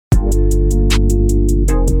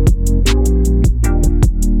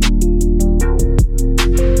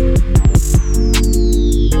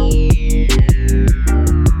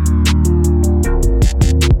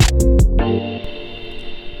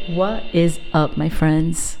What is up, my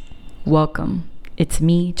friends? Welcome. It's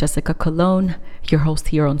me, Jessica Colon, your host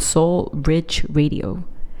here on Soul Rich Radio.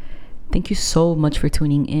 Thank you so much for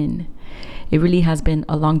tuning in. It really has been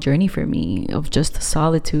a long journey for me of just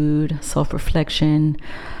solitude, self-reflection,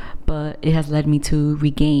 but it has led me to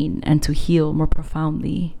regain and to heal more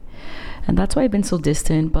profoundly. And that's why I've been so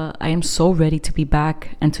distant, but I am so ready to be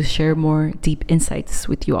back and to share more deep insights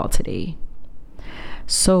with you all today.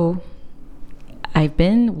 So, I've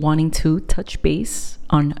been wanting to touch base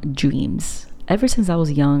on dreams. Ever since I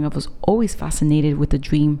was young, I was always fascinated with the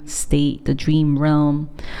dream state, the dream realm,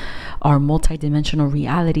 our multidimensional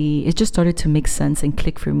reality. It just started to make sense and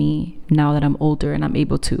click for me now that I'm older and I'm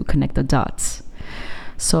able to connect the dots.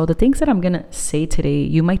 So the things that I'm gonna say today,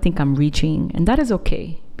 you might think I'm reaching, and that is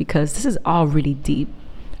okay because this is all really deep.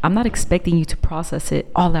 I'm not expecting you to process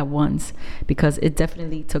it all at once because it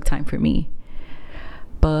definitely took time for me.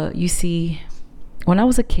 But you see, when I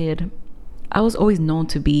was a kid, I was always known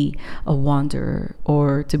to be a wanderer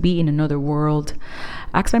or to be in another world.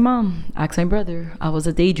 Ask my mom, ask my brother. I was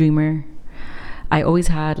a daydreamer. I always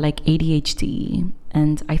had like ADHD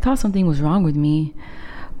and I thought something was wrong with me.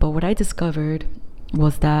 But what I discovered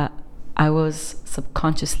was that I was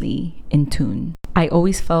subconsciously in tune. I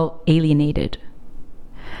always felt alienated.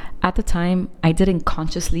 At the time, I didn't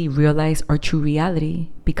consciously realize our true reality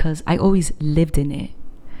because I always lived in it.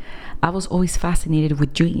 I was always fascinated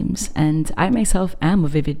with dreams, and I myself am a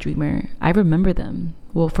vivid dreamer. I remember them,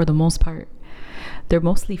 well, for the most part. They're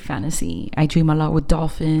mostly fantasy. I dream a lot with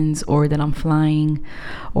dolphins, or that I'm flying,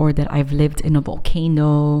 or that I've lived in a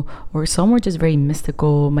volcano, or some were just very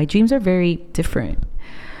mystical. My dreams are very different.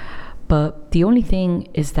 But the only thing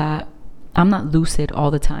is that I'm not lucid all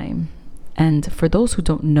the time. And for those who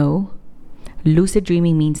don't know, lucid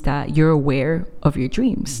dreaming means that you're aware of your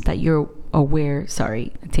dreams, that you're aware,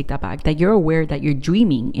 that you're aware that you're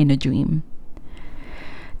dreaming in a dream.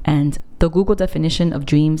 And the Google definition of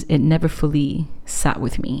dreams, it never fully sat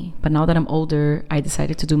with me. But now that I'm older, I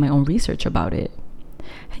decided to do my own research about it.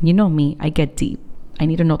 And you know me, I get deep. I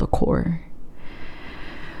need to know the core.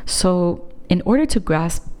 So in order to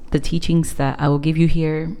grasp the teachings that I will give you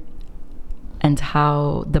here and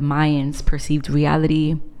how the Mayans perceived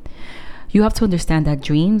reality, you have to understand that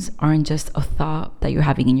dreams aren't just a thought that you're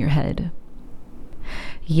having in your head.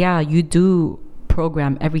 Yeah, you do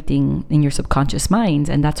program everything in your subconscious mind,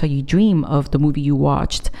 and that's why you dream of the movie you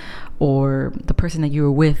watched or the person that you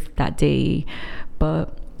were with that day.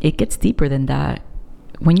 But it gets deeper than that.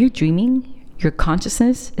 When you're dreaming, your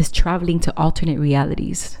consciousness is traveling to alternate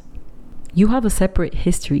realities. You have a separate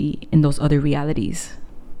history in those other realities.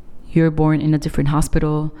 You're born in a different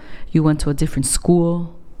hospital, you went to a different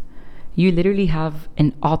school. You literally have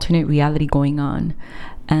an alternate reality going on.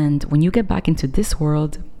 And when you get back into this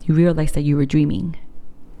world, you realize that you were dreaming.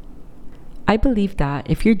 I believe that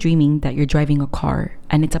if you're dreaming that you're driving a car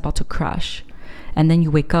and it's about to crash, and then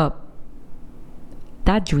you wake up,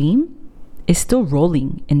 that dream is still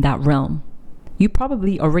rolling in that realm. You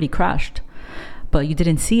probably already crashed, but you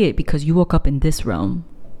didn't see it because you woke up in this realm.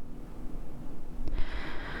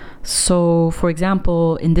 So, for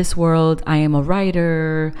example, in this world, I am a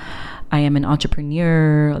writer, I am an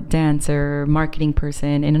entrepreneur, a dancer, marketing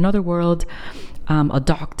person. In another world, a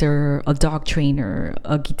doctor, a dog trainer,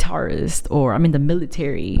 a guitarist, or I'm in the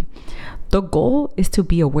military. The goal is to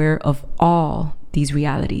be aware of all these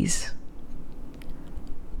realities.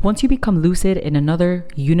 Once you become lucid in another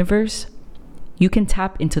universe, you can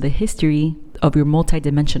tap into the history of your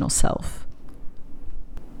multidimensional self.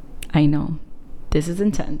 I know, this is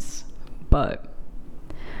intense, but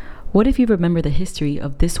what if you remember the history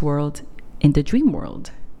of this world in the dream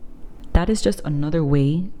world? That is just another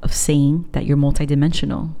way of saying that you're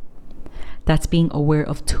multidimensional. That's being aware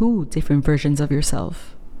of two different versions of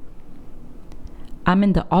yourself. I'm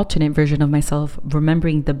in the alternate version of myself,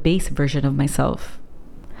 remembering the base version of myself.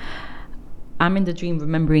 I'm in the dream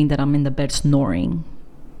remembering that I'm in the bed snoring.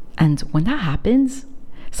 And when that happens,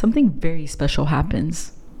 something very special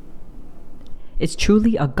happens. It's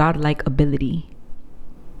truly a godlike ability.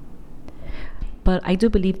 But I do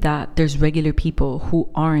believe that there's regular people who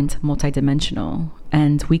aren't multidimensional,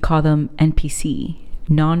 and we call them NPC,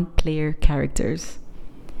 non-player characters.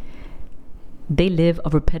 They live a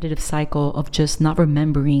repetitive cycle of just not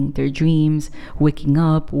remembering their dreams, waking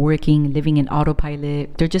up, working, living in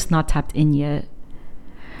autopilot. They're just not tapped in yet.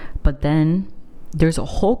 But then there's a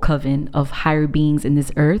whole coven of higher beings in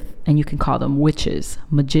this earth, and you can call them witches,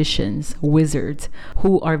 magicians, wizards,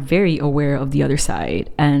 who are very aware of the other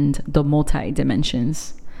side and the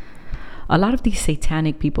multi-dimensions. A lot of these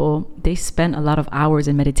satanic people, they spend a lot of hours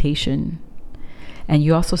in meditation. And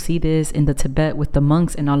you also see this in the Tibet with the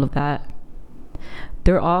monks and all of that.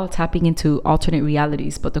 They're all tapping into alternate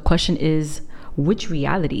realities, but the question is, which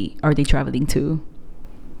reality are they traveling to?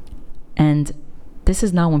 And this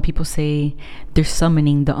is now when people say they're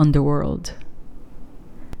summoning the underworld.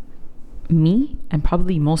 Me, and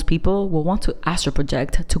probably most people, will want to astral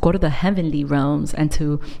project, to go to the heavenly realms and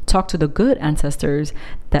to talk to the good ancestors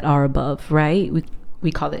that are above, right?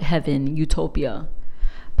 We call it heaven, utopia.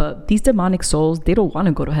 But these demonic souls, they don't want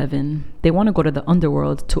to go to heaven. They want to go to the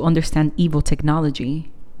underworld to understand evil technology.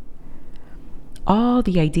 All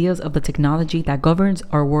the ideas of the technology that governs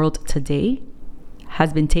our world today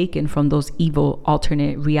has been taken from those evil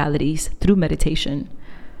alternate realities through meditation.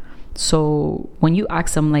 So when you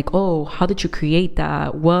ask them like, oh, how did you create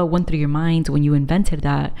that? What went through your mind when you invented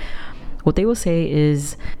that? What they will say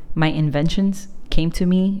is, my inventions came to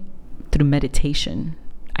me through meditation.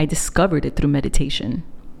 I discovered it through meditation.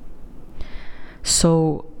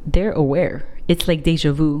 So they're aware. It's like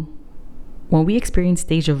deja vu. When we experience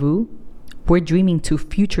deja vu, we're dreaming to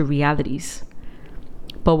future realities.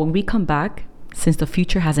 But when we come back, since the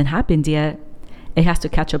future hasn't happened yet, it has to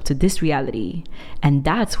catch up to this reality. And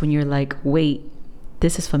that's when you're like, wait,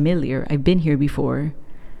 this is familiar. I've been here before.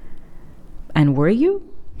 And were you?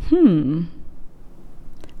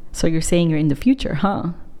 So you're saying you're in the future,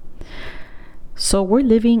 huh? So we're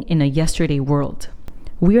living in a yesterday world.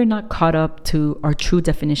 We are not caught up to our true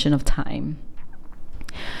definition of time.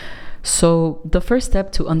 So the first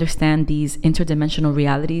step to understand these interdimensional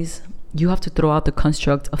realities, you have to throw out the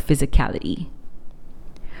construct of physicality.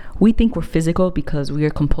 We think we're physical because we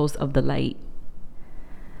are composed of the light.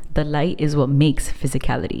 The light is what makes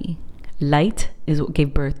physicality. Light is what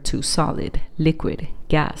gave birth to solid, liquid,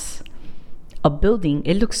 gas. A building,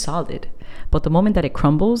 it looks solid, but the moment that it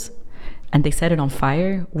crumbles and they set it on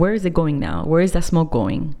fire, where is it going now? Where is that smoke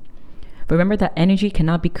going? Remember that energy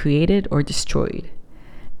cannot be created or destroyed.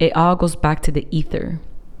 It all goes back to the ether,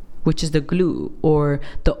 which is the glue or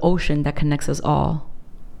the ocean that connects us all.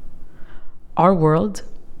 Our world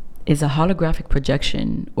is a holographic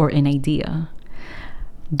projection or an idea.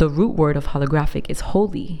 The root word of holographic is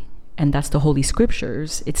holy, and that's the Holy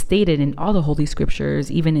Scriptures. It's stated in all the Holy Scriptures,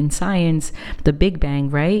 even in science, the Big Bang,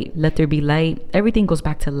 right? Let there be light. Everything goes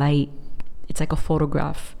back to light. It's like a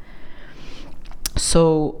photograph.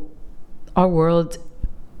 So our world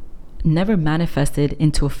never manifested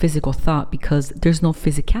into a physical thought because there's no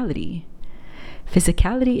physicality.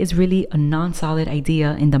 Physicality is really a non-solid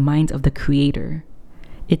idea in the mind of the creator.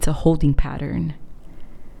 It's a holding pattern.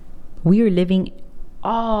 We are living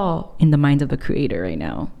all in the mind of the creator right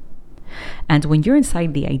now. And when you're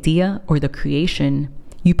inside the idea or the creation,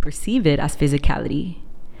 you perceive it as physicality.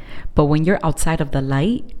 But when you're outside of the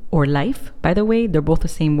light or life, by the way, they're both the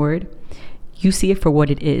same word, you see it for what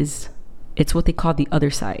it is. It's what they call the other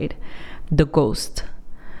side, the ghost,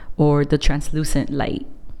 or the translucent light.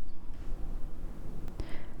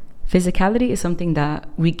 Physicality is something that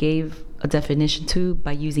we gave a definition to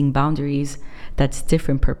by using boundaries that's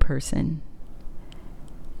different per person.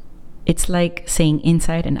 It's like saying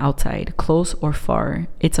inside and outside, close or far.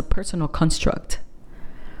 It's a personal construct.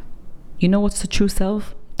 You know what's the true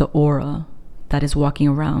self? The aura that is walking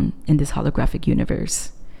around in this holographic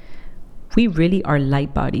universe. We really are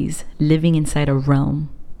light bodies living inside a realm.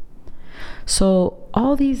 So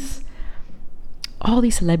all these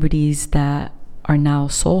celebrities that are now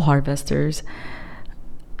soul harvesters,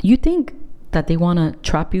 you think that they want to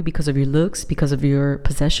trap you because of your looks, because of your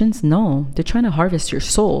possessions? No, they're trying to harvest your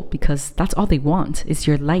soul because that's all they want is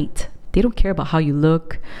your light. They don't care about how you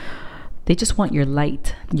look. They just want your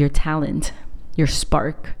light, your talent, your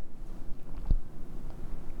spark.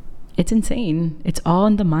 It's insane. It's all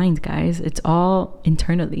in the mind, guys. It's all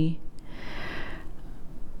internally.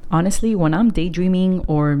 Honestly, when I'm daydreaming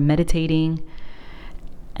or meditating,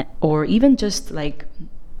 or even just like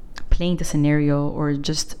playing the scenario, or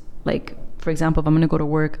just like, for example, if I'm going to go to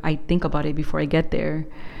work, I think about it before I get there.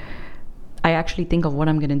 I actually think of what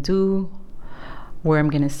I'm going to do, where I'm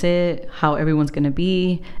going to sit, how everyone's going to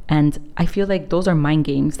be. And I feel like those are mind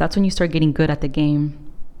games. That's when you start getting good at the game.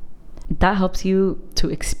 That helps you to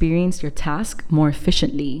experience your task more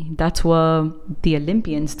efficiently. That's what the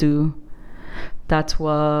Olympians do. That's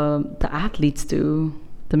what the athletes do,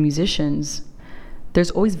 the musicians.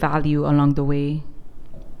 There's always value along the way.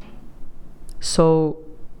 So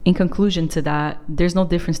in conclusion to that, there's no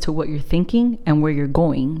difference to what you're thinking and where you're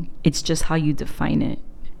going. It's just how you define it.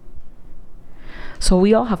 So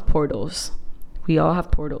we all have portals. We all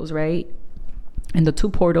have portals, right? And the two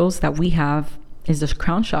portals that we have is the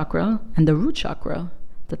crown chakra and the root chakra.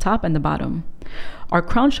 the top and the bottom. Our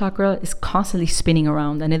crown chakra is constantly spinning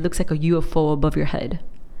around and it looks like a UFO above your head.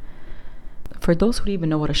 For those who don't even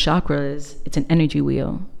know what a chakra is, it's an energy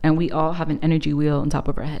wheel, and we all have an energy wheel on top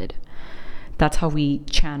of our head. That's how we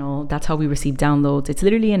channel, that's how we receive downloads. It's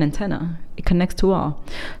literally an antenna. It connects to all.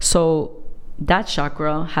 So that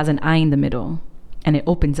chakra has an eye in the middle and it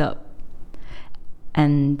opens up.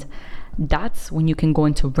 And that's when you can go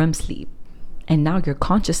into REM sleep. And now your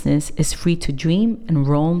consciousness is free to dream and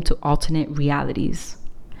roam to alternate realities.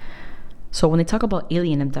 So when they talk about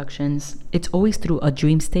alien abductions, it's always through a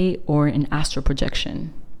dream state or an astral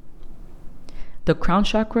projection. The crown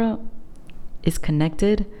chakra is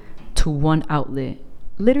connected to one outlet.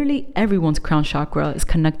 Literally everyone's crown chakra is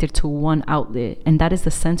connected to one outlet, and that is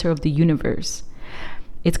the center of the universe.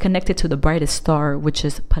 It's connected to the brightest star, which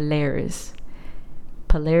is Polaris.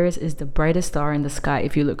 Polaris is the brightest star in the sky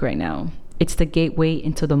if you look right now. It's the gateway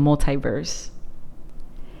into the multiverse.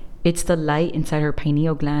 It's the light inside her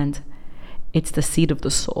pineal gland. It's the seat of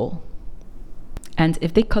the soul. And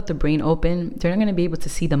if they cut the brain open, they're not going to be able to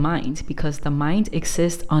see the mind, because the mind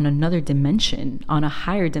exists on another dimension, on a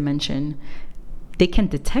higher dimension. They can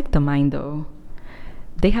detect the mind though.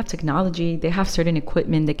 They have technology, they have certain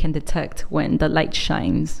equipment that can detect when the light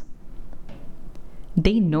shines.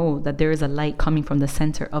 They know that there is a light coming from the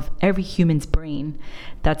center of every human's brain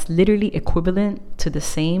that's literally equivalent to the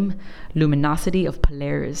same luminosity of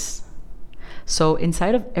Polaris. So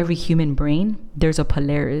inside of every human brain, there's a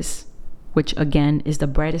Polaris, which again is the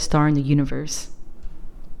brightest star in the universe.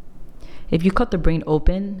 If you cut the brain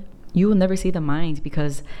open, you will never see the mind,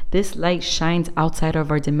 because this light shines outside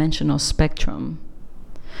of our dimensional spectrum.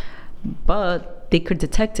 But they could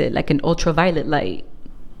detect it like an ultraviolet light.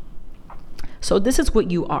 So this is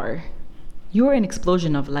what you are. You are an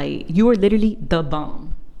explosion of light. You are literally the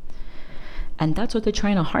bomb. And that's what they're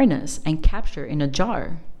trying to harness and capture in a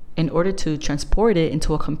jar in order to transport it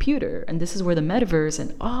into a computer. And this is where the metaverse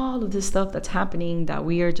and all of this stuff that's happening, that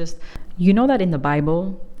we are just, you know, that in the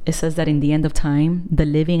Bible, it says that in the end of time, the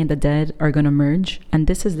living and the dead are going to merge. And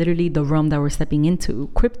this is literally the realm that we're stepping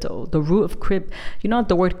into. Crypto, the root of crypt. You know,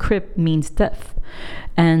 the word crypt means death.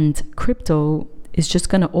 And crypto is just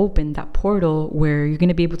going to open that portal where you're going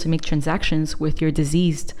to be able to make transactions with your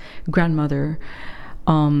deceased grandmother.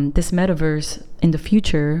 This metaverse in the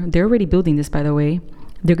future, they're already building this, by the way.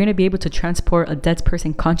 They're going to be able to transport a dead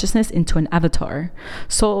person consciousness into an avatar.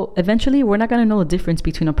 So eventually we're not going to know the difference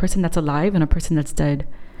between a person that's alive and a person that's dead.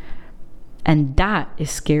 And that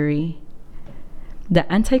is scary.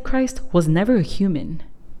 The Antichrist was never a human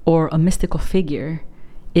or a mystical figure.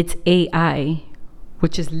 It's AI,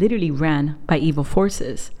 which is literally ran by evil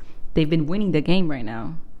forces. They've been winning the game right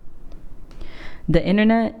now. The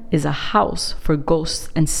internet is a house for ghosts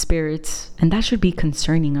and spirits, and that should be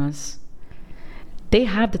concerning us. They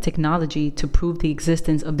have the technology to prove the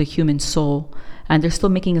existence of the human soul, and they're still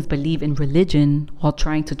making us believe in religion while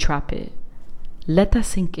trying to trap it. Let that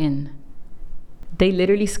sink in. They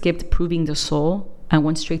literally skipped proving the soul and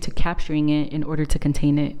went straight to capturing it in order to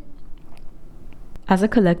contain it. As a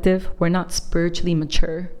collective, we're not spiritually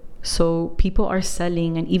mature, so people are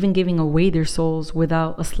selling and even giving away their souls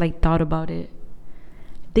without a slight thought about it.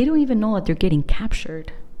 They don't even know that they're getting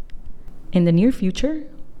captured. In the near future,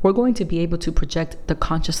 we're going to be able to project the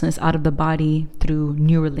consciousness out of the body through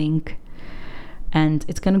Neuralink, and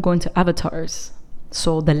it's going to go into avatars.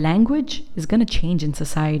 So the language is going to change in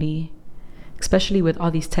society, especially with all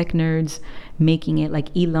these tech nerds making it,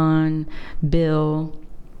 like Elon, Bill.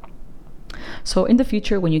 So in the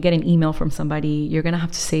future, when you get an email from somebody, you're going to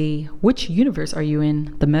have to say, which universe are you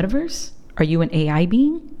in? The metaverse? Are you an AI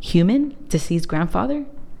being? Human? Deceased grandfather?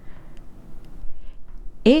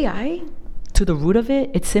 AI, to the root of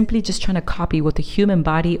it, it's simply just trying to copy what the human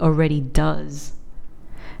body already does.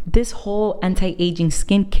 This whole anti-aging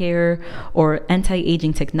skincare or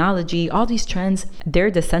anti-aging technology, all these trends,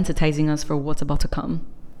 they're desensitizing us for what's about to come.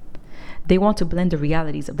 They want to blend the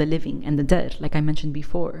realities of the living and the dead, like I mentioned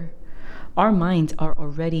before. Our minds are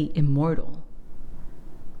already immortal,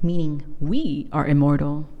 meaning we are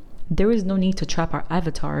immortal. There is no need to trap our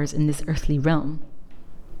avatars in this earthly realm,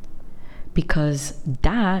 because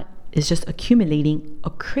that is just accumulating a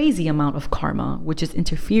crazy amount of karma, which is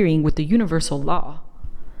interfering with the universal law.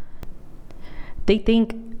 They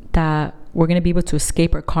think that we're going to be able to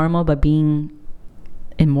escape our karma by being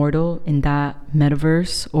immortal in that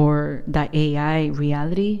metaverse or that AI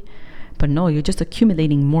reality. But no, you're just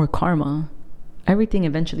accumulating more karma. Everything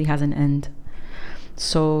eventually has an end.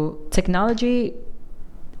 So technology,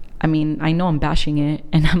 I mean, I know I'm bashing it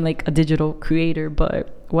and I'm like a digital creator,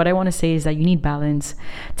 but what I want to say is that you need balance.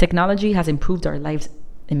 Technology has improved our lives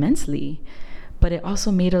immensely, But it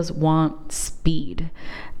also made us want speed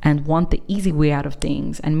and want the easy way out of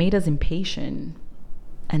things and made us impatient.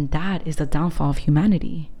 And that is the downfall of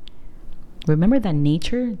humanity. Remember that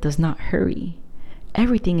nature does not hurry.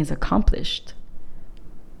 Everything is accomplished.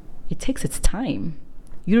 It takes its time.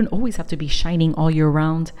 You don't always have to be shining all year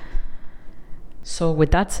round. So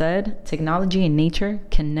with that said, technology and nature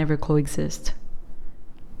can never coexist.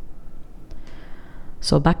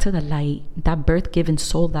 So back to the light, that birth-given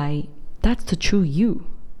soul light, that's the true you.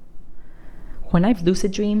 When I've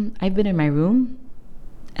lucid dreamed, I've been in my room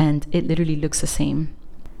and it literally looks the same.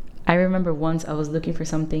 I remember once I was looking for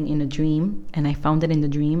something in a dream and I found it in the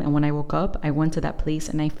dream, and when I woke up, I went to that place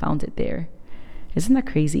and I found it there. Isn't that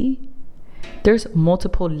crazy? There's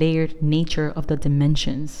multiple layered nature of the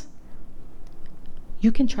dimensions.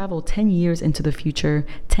 You can travel 10 years into the future,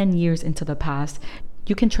 10 years into the past.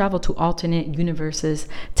 You can travel to alternate universes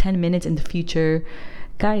 10 minutes in the future.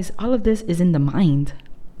 Guys, all of this is in the mind.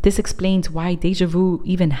 This explains why deja vu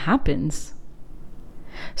even happens.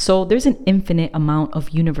 So there's an infinite amount of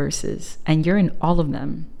universes and you're in all of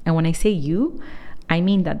them. And when I say you, I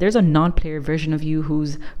mean that there's a non-player version of you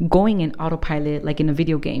who's going in autopilot like in a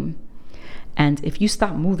video game. And if you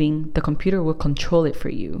stop moving, the computer will control it for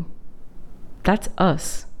you. That's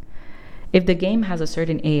us. If the game has a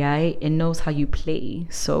certain AI, it knows how you play,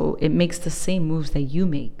 so it makes the same moves that you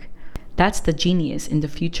make. That's the genius in the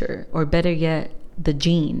future, or better yet, the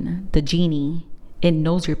genie. It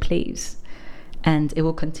knows your plays, and it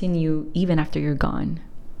will continue even after you're gone.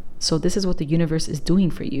 So this is what the universe is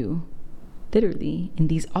doing for you, literally, in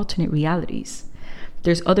these alternate realities.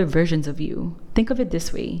 There's other versions of you. Think of it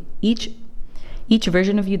this way. Each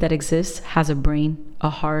version of you that exists has a brain, a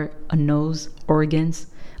heart, a nose, organs,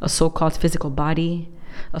 a so-called physical body,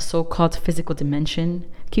 a so-called physical dimension.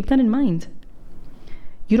 Keep that in mind.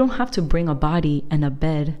 You don't have to bring a body and a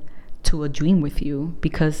bed to a dream with you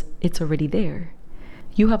because it's already there.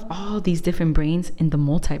 You have all these different brains in the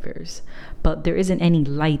multiverse, but there isn't any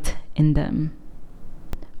light in them.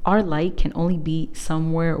 Our light can only be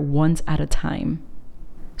somewhere once at a time.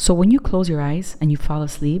 So when you close your eyes and you fall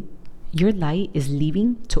asleep, your light is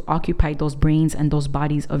leaving to occupy those brains and those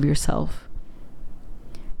bodies of yourself.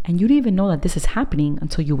 And you don't even know that this is happening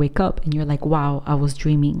until you wake up and you're like, wow, I was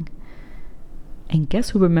dreaming. And guess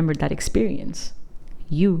who remembered that experience?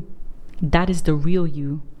 You. That is the real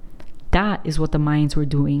you. That is what the minds were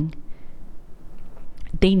doing.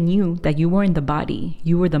 They knew that you were in the body,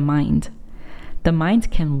 you were the mind. The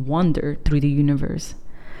mind can wander through the universe.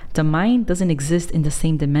 The mind doesn't exist in the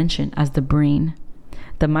same dimension as the brain.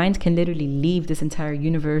 The mind can literally leave this entire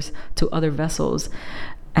universe to other vessels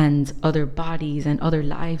and other bodies and other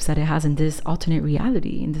lives that it has in this alternate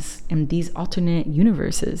reality, in these alternate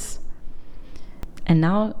universes. And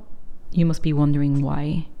now you must be wondering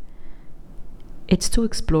why. It's to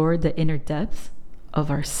explore the inner depths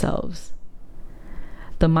of ourselves.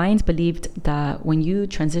 The mind believed that when you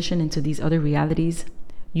transition into these other realities,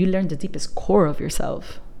 you learn the deepest core of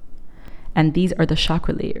yourself. And these are the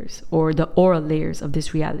chakra layers or the aura layers of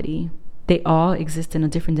this reality. They all exist in a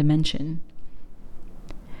different dimension.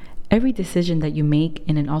 Every decision that you make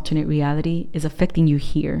in an alternate reality is affecting you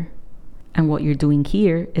here. And what you're doing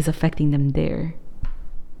here is affecting them there.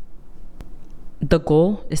 The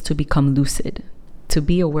goal is to become lucid, to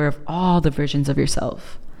be aware of all the versions of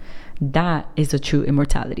yourself. That is the true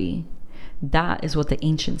immortality. That is what the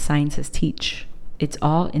ancient sciences teach. It's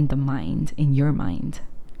all in the mind, in your mind.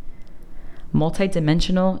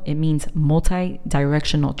 Multidimensional, it means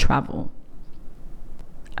multi-directional travel.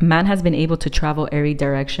 A man has been able to travel every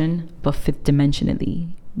direction, but fifth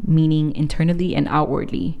dimensionally, meaning internally and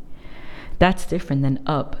outwardly. That's different than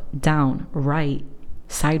up, down, right,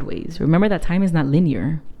 sideways. Remember that time is not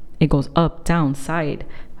linear. It goes up, down, side,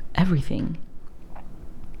 everything.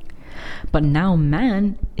 But now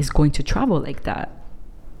man is going to travel like that.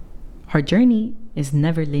 Our journey is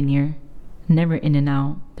never linear, never in and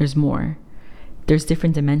out. There's more. There's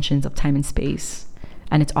different dimensions of time and space,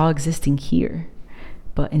 and it's all existing here,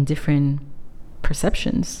 but in different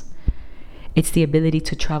perceptions. It's the ability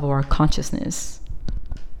to travel our consciousness.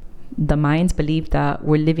 The minds believe that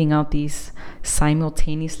we're living out these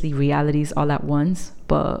simultaneously realities all at once,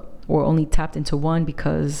 but we're only tapped into one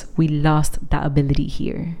because we lost that ability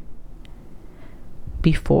here.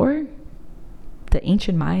 Before, the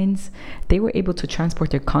ancient minds, they were able to transport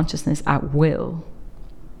their consciousness at will,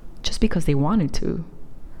 just because they wanted to.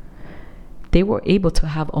 They were able to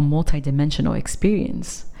have a multidimensional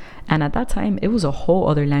experience. And at that time, it was a whole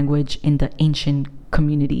other language in the ancient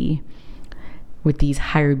community with these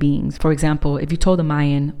higher beings. For example, if you told a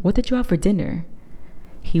Mayan, what did you have for dinner?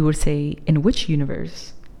 He would say, in which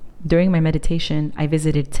universe? During my meditation, I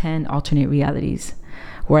visited 10 alternate realities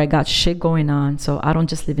where I got shit going on, so I don't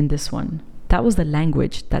just live in this one. That was the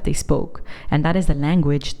language that they spoke, and that is the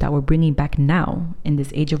language that we're bringing back now in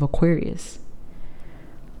this age of Aquarius.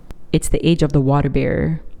 It's the age of the water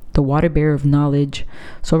bearer of knowledge.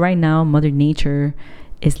 So right now, Mother Nature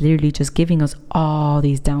is literally just giving us all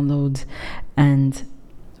these downloads, and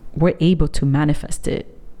we're able to manifest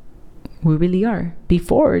it. We really are.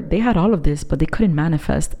 Before, they had all of this, but they couldn't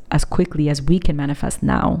manifest as quickly as we can manifest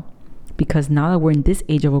now. Because now that we're in this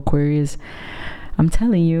age of Aquarius, I'm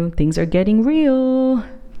telling you, things are getting real.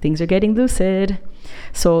 Things are getting lucid.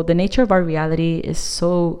 So the nature of our reality is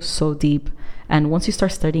so deep. And once you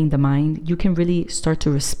start studying the mind, you can really start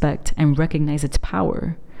to respect and recognize its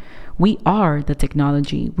power. We are the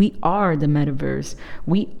technology. We are the metaverse.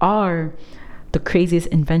 We are the craziest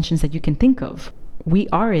inventions that you can think of. We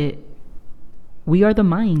are it. We are the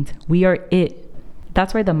mind. We are it.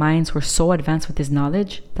 That's why the minds were so advanced with this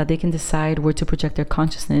knowledge that they can decide where to project their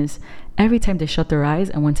consciousness every time they shut their eyes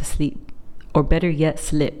and went to sleep. Or better yet,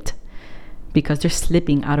 slipped. Because they're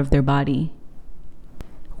slipping out of their body.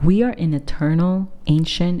 We are an eternal,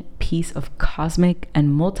 ancient piece of cosmic and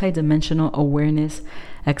multidimensional awareness,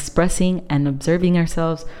 expressing and observing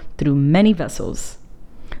ourselves through many vessels.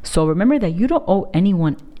 So remember that you don't owe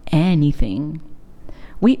anyone anything.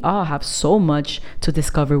 We all have so much to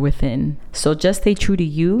discover within. So just stay true to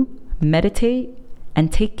you, meditate,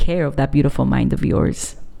 and take care of that beautiful mind of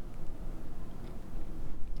yours.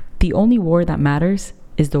 The only war that matters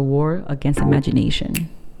is the war against imagination.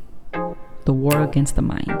 The war against the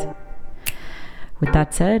mind. With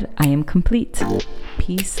that said, I am complete.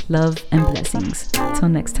 Peace, love, and blessings. Till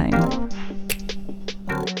next time.